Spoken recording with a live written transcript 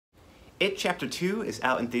It Chapter 2 is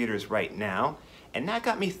out in theaters right now, and that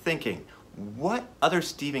got me thinking, what other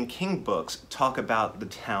Stephen King books talk about the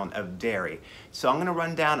town of Derry? So I'm going to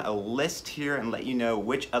run down a list here and let you know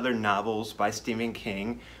which other novels by Stephen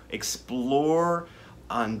King explore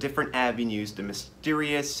on different avenues the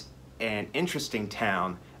mysterious and interesting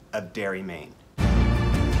town of Derry, Maine.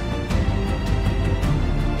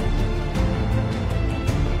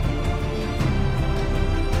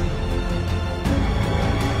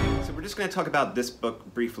 We're just going to talk about this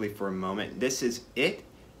book briefly for a moment. This is It,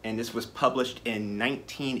 and this was published in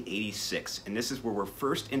 1986, and this is where we're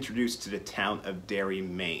first introduced to the town of Derry,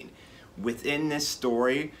 Maine. Within this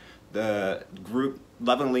story, the group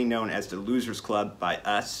lovingly known as the Losers Club by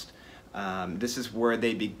us, this is where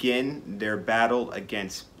they begin their battle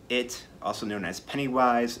against It, also known as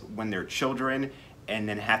Pennywise, when they're children, and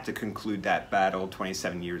then have to conclude that battle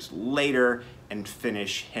 27 years later and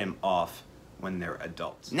finish him off when they're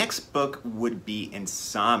adults. Next book would be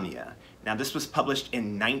Insomnia. Now this was published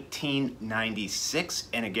in 1996,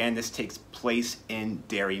 and again this takes place in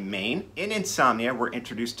Derry, Maine. In Insomnia we're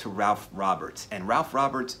introduced to Ralph Roberts, and Ralph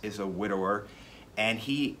Roberts is a widower, and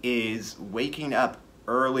he is waking up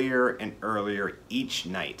earlier and earlier each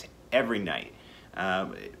night, every night.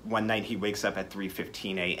 One night he wakes up at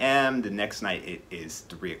 3:15 a.m., the next night it is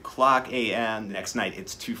 3 o'clock a.m., the next night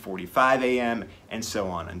it's 2:45 a.m., and so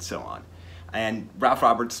on and so on. And Ralph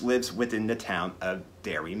Roberts lives within the town of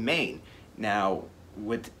Derry, Maine. Now,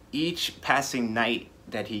 with each passing night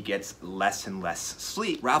that he gets less and less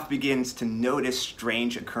sleep, Ralph begins to notice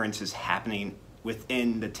strange occurrences happening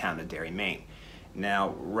within the town of Derry, Maine.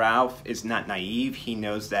 Now, Ralph is not naive. He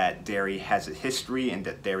knows that Derry has a history and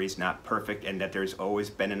that Derry's not perfect and that there's always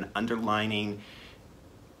been an underlining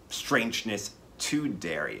strangeness to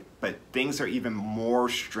Derry. But things are even more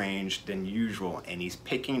strange than usual, and he's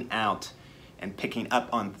picking out and picking up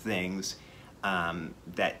on things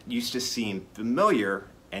that used to seem familiar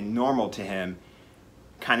and normal to him,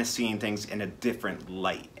 kind of seeing things in a different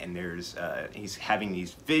light. And he's having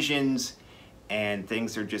these visions, and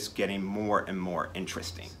things are just getting more and more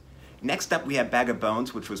interesting. Next up we have Bag of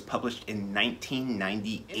Bones, which was published in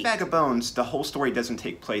 1998. In Bag of Bones, the whole story doesn't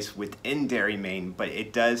take place within Derry, Maine, but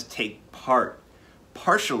it does take part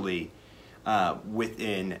partially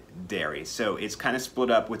within Derry. So it's kind of split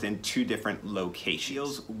up within two different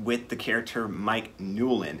locations with the character Mike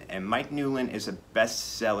Newlin. And Mike Newlin is a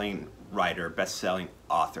best-selling writer, best-selling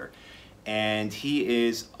author. And he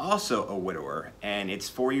is also a widower, and it's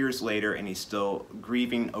 4 years later and he's still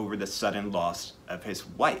grieving over the sudden loss of his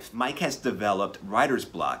wife. Mike has developed writer's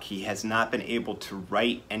block. He has not been able to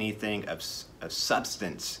write anything of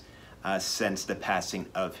substance since the passing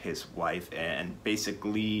of his wife, and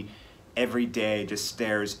basically every day just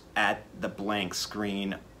stares at the blank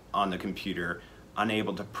screen on the computer,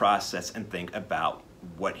 unable to process and think about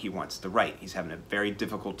what he wants to write. He's having a very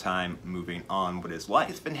difficult time moving on with his life.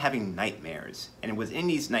 He's been having nightmares, and within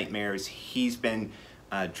these nightmares he's been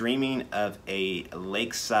dreaming of a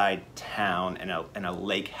lakeside town and a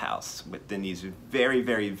lake house within these very,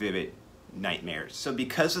 very vivid nightmares. So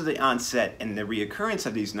because of the onset and the reoccurrence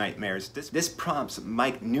of these nightmares, this prompts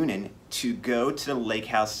Mike Noonan to go to the lake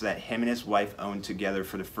house that him and his wife own together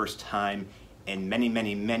for the first time in many,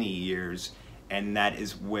 many, many years, and that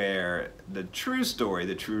is where the true story,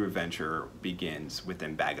 the true adventure begins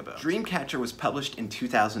within Bag of Bones. Dreamcatcher was published in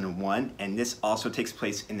 2001, and this also takes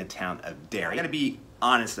place in the town of Derry. I gotta be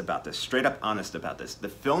honest about this, straight up honest about this. The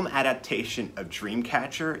film adaptation of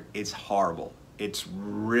Dreamcatcher is horrible. It's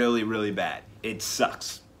really, really bad. It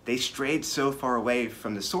sucks. They strayed so far away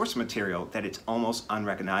from the source material that it's almost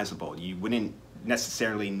unrecognizable. You wouldn't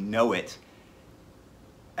necessarily know it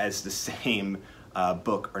as the same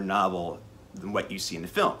book or novel than what you see in the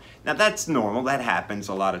film. Now that's normal, that happens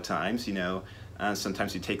a lot of times, you know.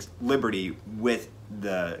 Sometimes you take liberty with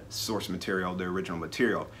the source material, the original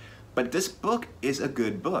material. But this book is a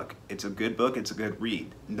good book. It's a good book, it's a good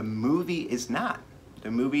read. The movie is not. The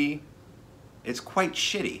movie, it's quite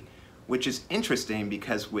shitty, which is interesting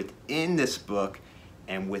because within this book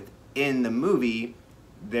and within the movie,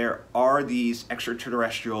 there are these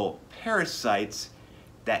extraterrestrial parasites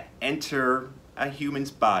that enter a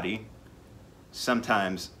human's body,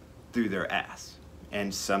 sometimes through their ass,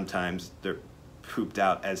 and sometimes they're pooped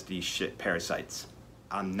out as these shit parasites.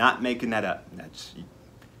 I'm not making that up.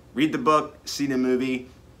 Read the book, see the movie,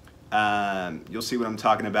 you'll see what I'm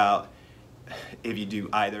talking about if you do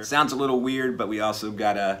either. Sounds a little weird, but we also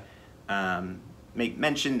gotta make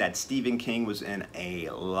mention that Stephen King was in a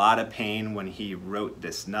lot of pain when he wrote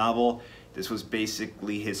this novel. This was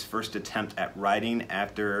basically his first attempt at writing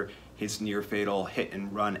after his near-fatal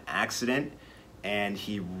hit-and-run accident, and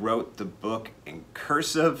he wrote the book in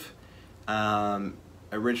cursive,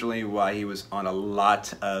 originally while he was on a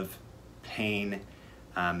lot of pain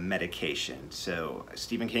medication. So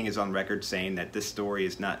Stephen King is on record saying that this story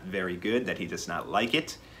is not very good, that he does not like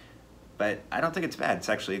it, but I don't think it's bad. It's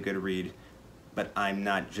actually a good read, but I'm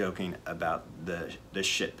not joking about the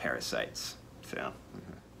shit parasites. So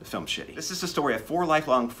the film's shitty. This is the story of 4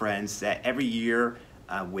 lifelong friends that every year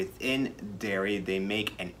within Derry they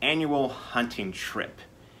make an annual hunting trip,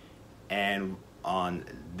 and on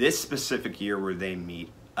this specific year where they meet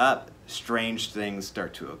up, strange things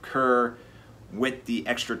start to occur with the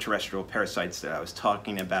extraterrestrial parasites that I was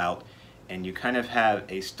talking about, and you kind of have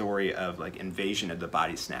a story of like invasion of the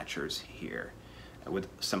body snatchers here with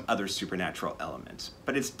some other supernatural elements.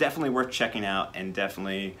 But it's definitely worth checking out and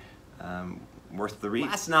definitely worth the read. The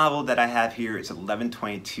last novel that I have here is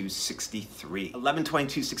 11/22/63.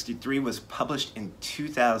 11/22/63 was published in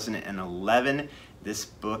 2011. This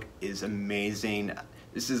book is amazing.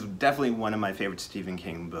 This is definitely one of my favorite Stephen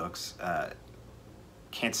King books.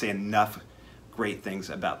 Can't say enough great things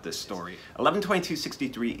about this story.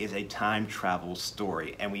 11/22/63 is a time travel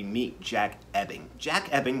story, and we meet Jack Ebbing. Jack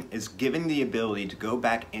Ebbing is given the ability to go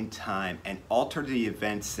back in time and alter the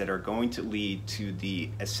events that are going to lead to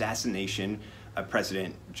the assassination of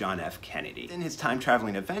President John F. Kennedy. In his time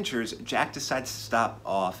traveling adventures, Jack decides to stop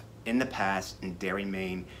off in the past in Derry,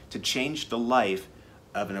 Maine to change the life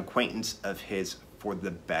of an acquaintance of his for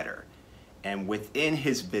the better. And within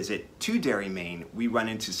his visit to Derry, Maine, we run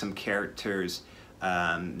into some characters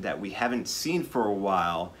that we haven't seen for a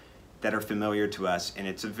while that are familiar to us, and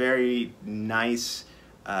it's a very nice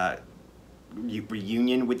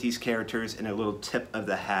reunion with these characters and a little tip of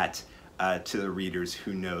the hat to the readers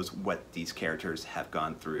who knows what these characters have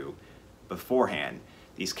gone through beforehand.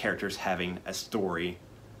 These characters having a story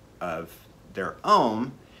of their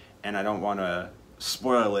own, and I don't want to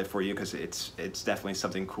spoil it for you because it's definitely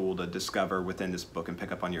something cool to discover within this book and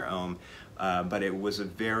pick up on your own, but it was a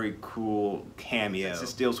very cool cameo.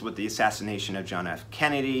 This deals with the assassination of John F.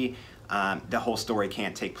 Kennedy. The whole story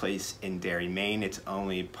can't take place in Derry, Maine. It's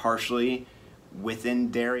only partially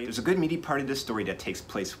within Derry. There's a good meaty part of this story that takes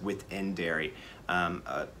place within Derry,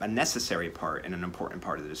 a necessary part and an important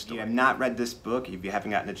part of this story. If you have not read this book, if you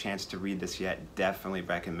haven't gotten a chance to read this yet, definitely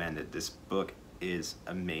recommend it. This book is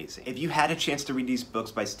amazing. If you had a chance to read these books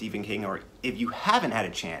by Stephen King, or if you haven't had a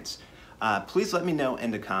chance, please let me know in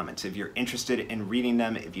the comments. If you're interested in reading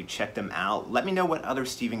them, if you check them out, let me know what other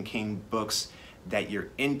Stephen King books that you're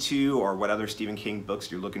into or what other Stephen King books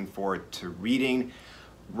you're looking forward to reading.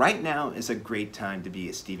 Right now is a great time to be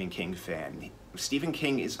a Stephen King fan. Stephen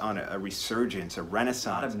King is on a resurgence, a renaissance. A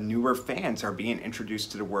lot of newer fans are being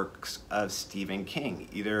introduced to the works of Stephen King,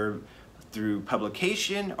 either through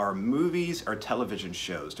publication or movies or television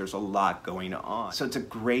shows. There's a lot going on. So it's a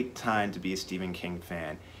great time to be a Stephen King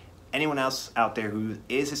fan. Anyone else out there who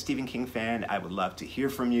is a Stephen King fan, I would love to hear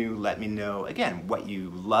from you. Let me know, again, what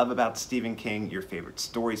you love about Stephen King, your favorite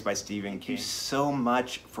stories by Stephen King. Thank you so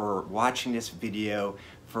much for watching this video,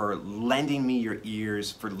 for lending me your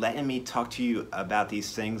ears, for letting me talk to you about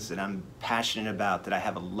these things that I'm passionate about, that I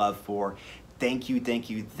have a love for. Thank you, thank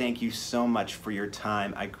you, thank you so much for your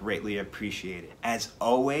time. I greatly appreciate it. As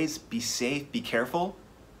always, be safe, be careful,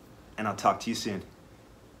 and I'll talk to you soon.